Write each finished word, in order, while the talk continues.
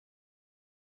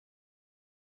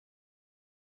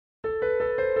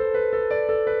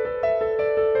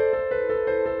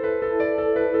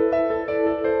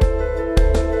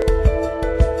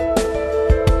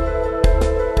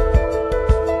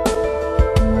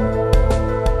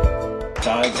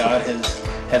that God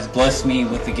has blessed me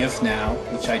with the gift now,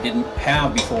 which I didn't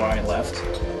have before I left,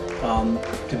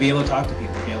 to be able to talk to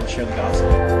people, to be able to share the gospel.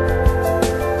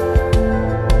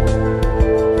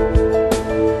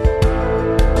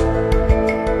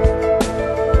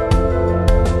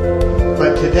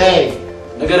 But today,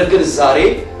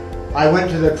 I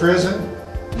went to the prison.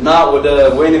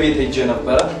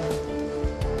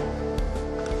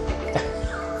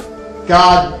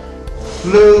 God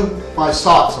blew my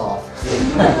socks off.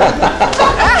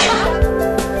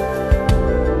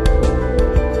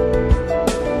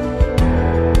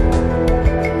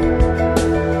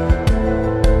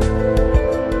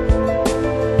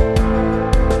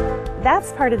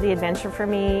 That's part of the adventure for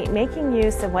me, making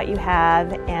use of what you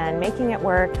have and making it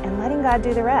work and letting God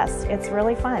do the rest. It's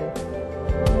really fun.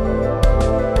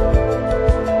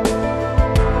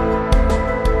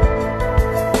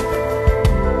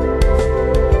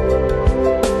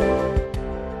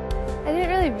 I didn't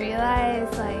really realize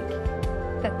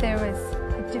that there was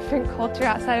a different culture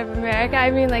outside of America. I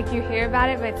mean, you hear about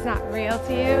it, but it's not real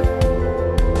to you.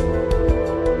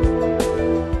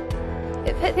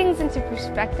 It put things into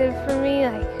perspective for me.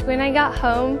 When I got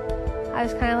home, I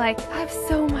was kind of I have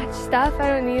so much stuff, I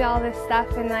don't need all this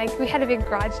stuff. And we had a big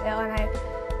garage sale and I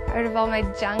got rid of all my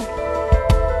junk.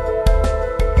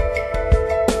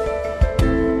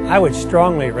 I would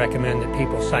strongly recommend that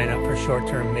people sign up for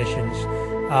short-term missions.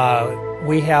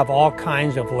 We have all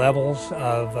kinds of levels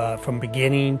of from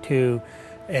beginning to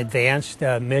advanced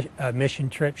mission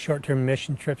trips, short-term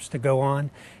mission trips to go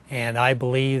on, and I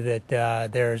believe that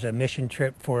there's a mission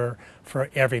trip for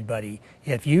everybody.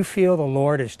 If you feel the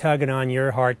Lord is tugging on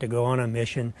your heart to go on a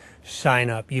mission, sign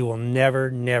up. You will never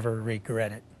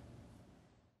regret it.